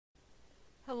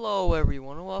Hello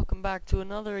everyone, and welcome back to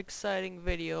another exciting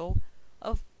video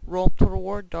of Rome Total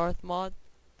War Darthmod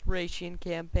Thracian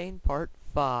Campaign Part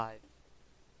 5.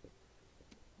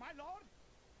 My lord?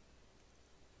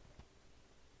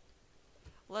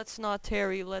 Let's not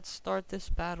tarry, let's start this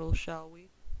battle, shall we?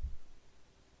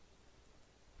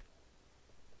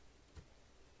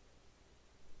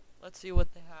 Let's see what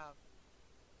they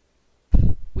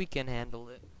have. We can handle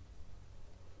it.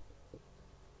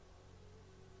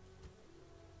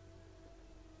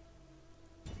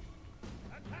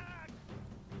 Attack!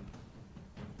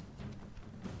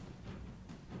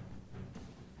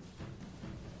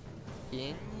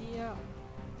 Yeah.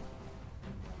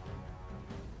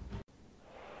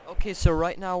 Okay, so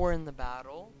right now we're in the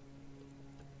battle.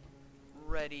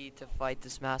 Ready to fight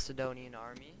this Macedonian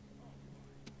army.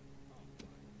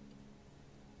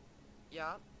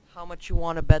 Yeah, how much you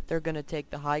want to bet they're gonna take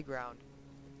the high ground?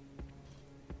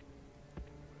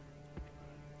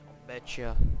 I'll bet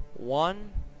you $1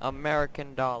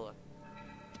 American. But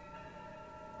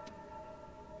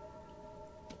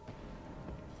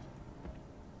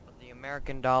the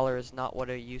American dollar is not what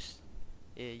it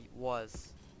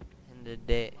was in the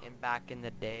day, back in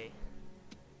the day.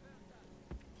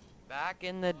 Back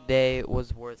in the day, it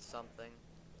was worth something.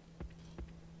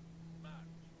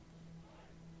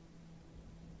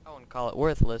 I wouldn't call it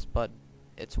worthless, but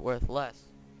it's worth less.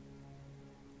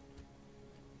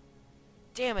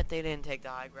 Damn it, they didn't take the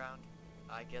high ground.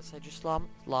 I guess I just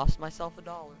lost myself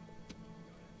 $1.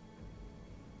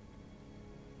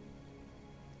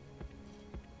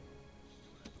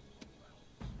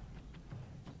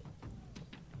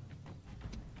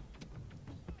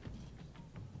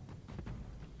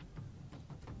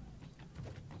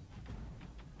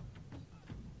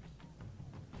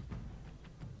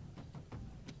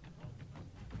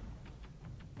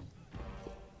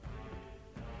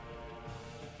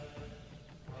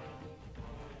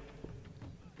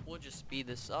 We'll just speed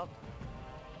this up.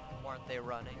 Why aren't they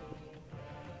running?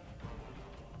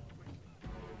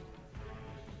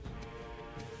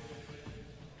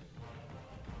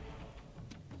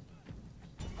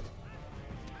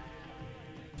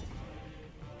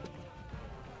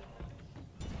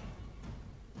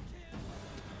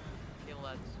 Okay,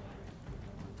 let's.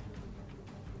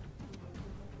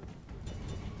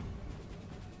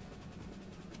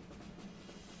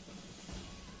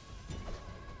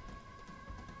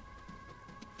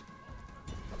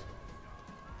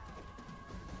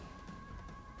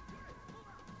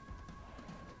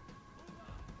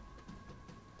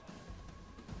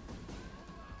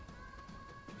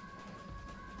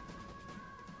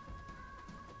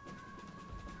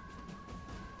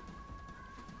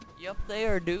 Yep, they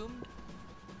are doomed.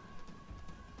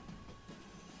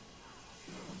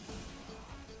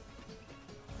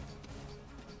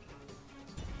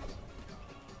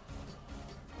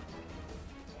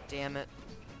 Damn it.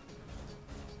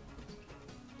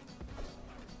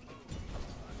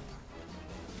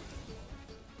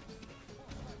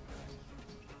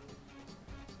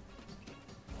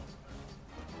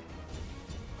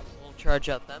 We'll charge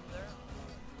out them there.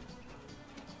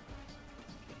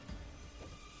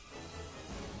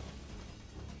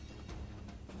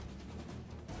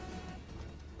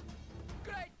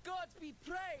 Great gods be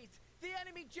praised! The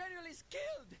enemy general is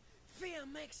killed! Fear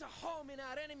makes a home in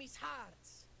our enemies'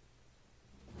 hearts!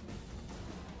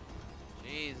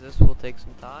 Jeez, this will take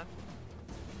some time.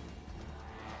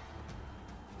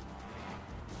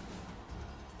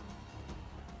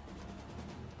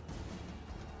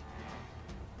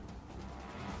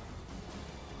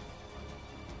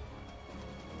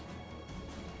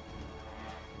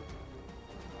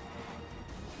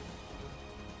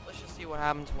 Let's just see what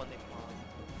happens when they fall.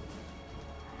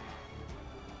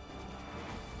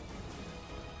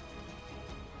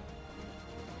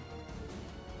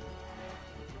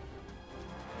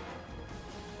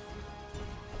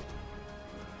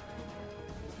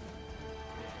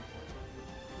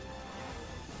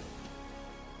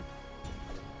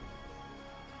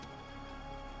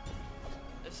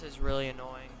 This is really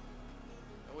annoying.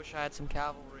 I wish I had some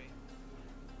cavalry.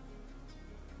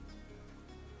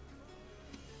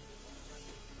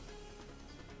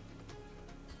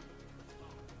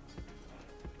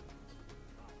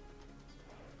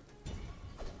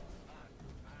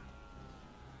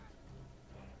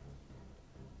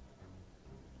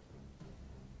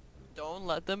 Don't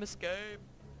let them escape.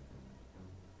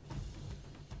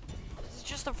 This is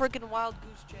just a freaking wild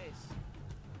goose chase.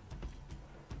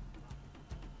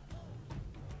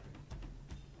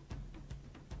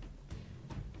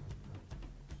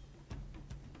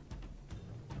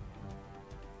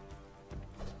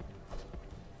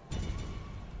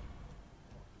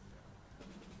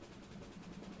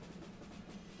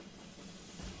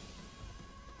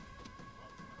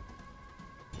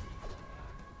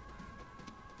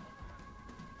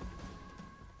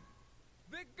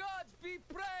 be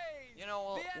praised! You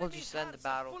know, The we'll enemy's just end the hearts are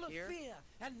battle full here. of fear,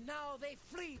 and now they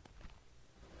flee.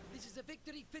 This is a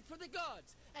victory fit for the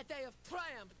gods, a day of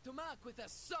triumph to mark with a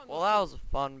song. Well, that was a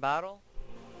fun battle.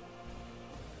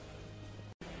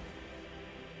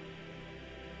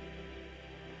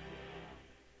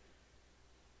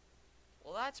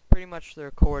 Well, that's pretty much the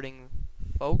recording,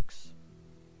 folks.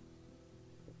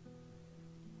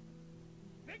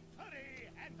 Victory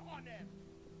and honor,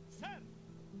 sir.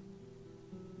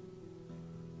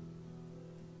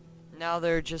 Now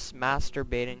they're just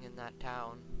masturbating in that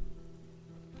town.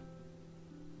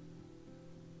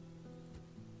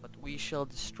 But we shall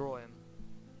destroy him.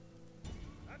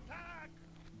 Attack!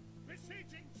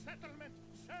 Besieging settlement,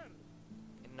 sir.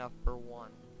 Enough for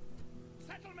one.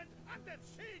 Settlement under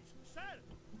siege, sir.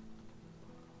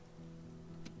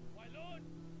 My lord.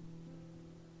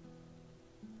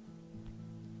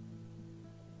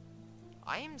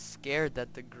 I am scared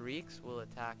that the Greeks will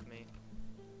attack me.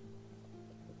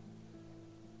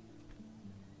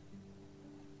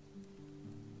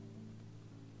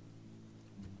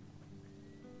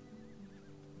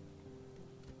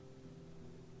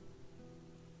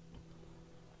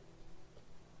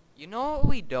 You know what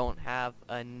we don't have?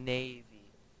 A navy.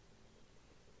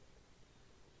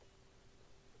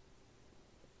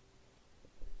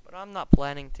 But I'm not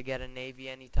planning to get a navy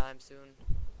anytime soon.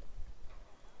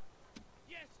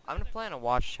 Yes, I'm gonna plant a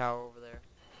watchtower over there.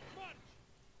 march.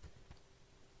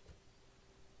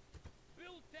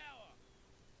 Build tower.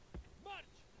 March.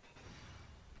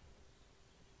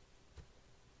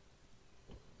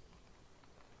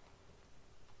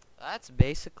 That's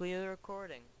basically the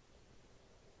recording.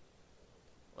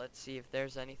 Let's see if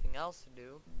there's anything else to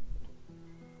do.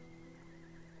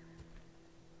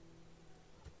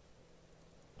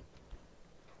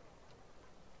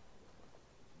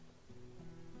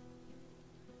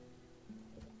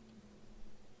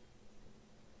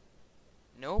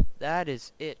 Nope, that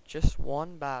is it. Just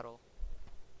one battle.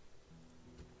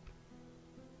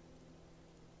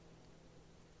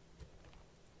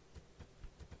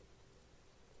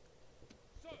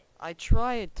 Sir. I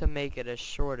tried to make it as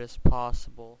short as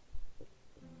possible.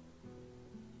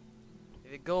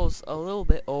 If it goes a little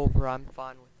bit over, I'm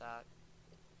fine with that.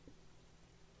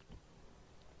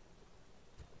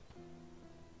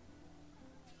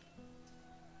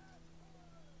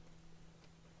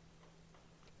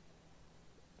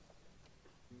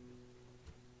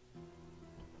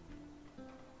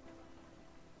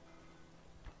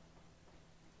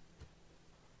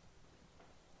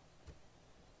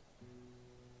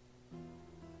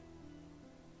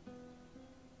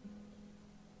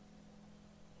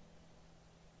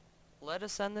 Let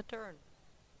us end the turn.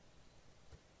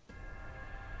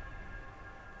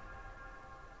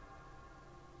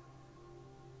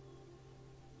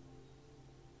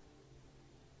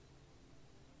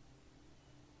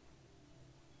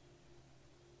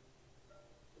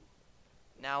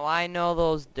 Now I know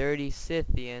those dirty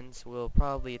Scythians will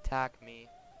probably attack me.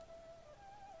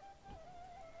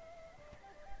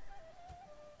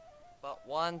 But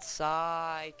once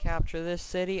I capture this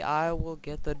city, I will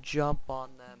get the jump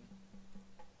on them.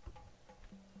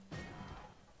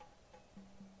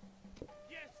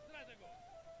 Yes, Stratago.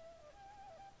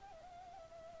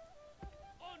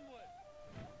 Onward.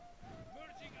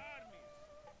 Merging armies.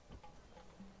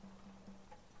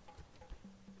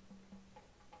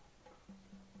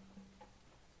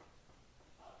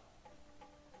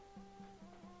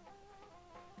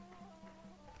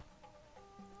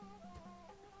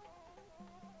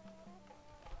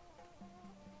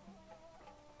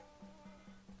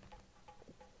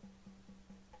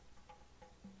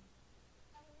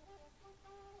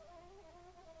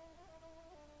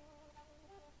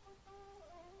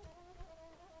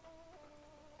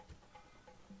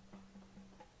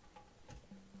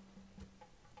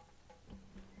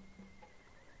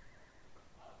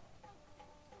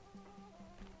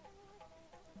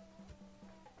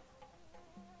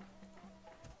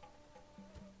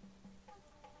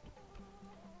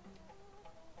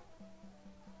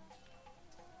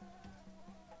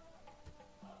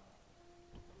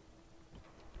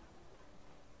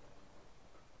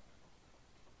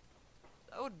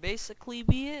 That would basically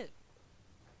be it.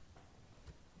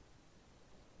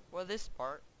 For this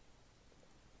part.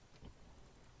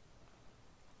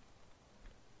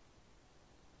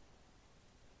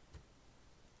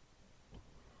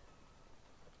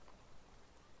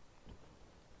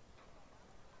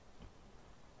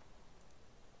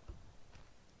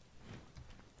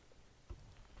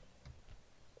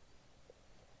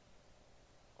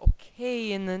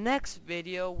 Okay, in the next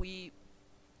video we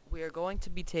are going to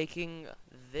be taking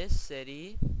this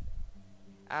city.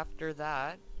 After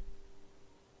that,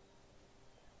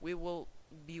 we will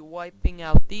be wiping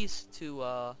out these two.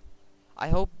 I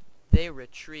hope they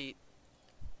retreat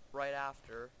right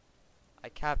after I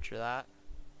capture that.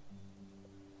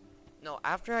 No,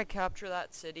 after I capture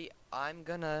that city, I'm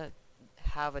gonna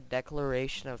have a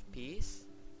declaration of peace.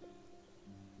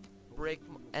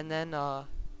 And then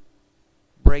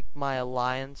break my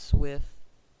alliance with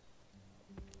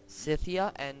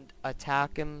Scythia and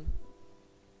attack him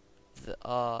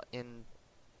in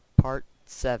part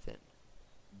 7.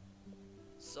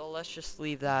 So let's just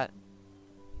leave that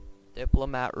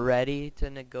diplomat ready to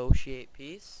negotiate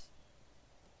peace.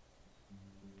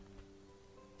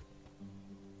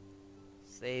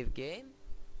 Save game.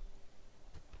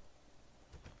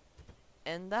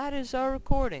 And that is our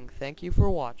recording. Thank you for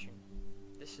watching.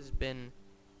 This has been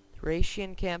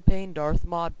Thracian Campaign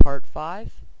Darthmod Part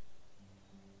 5.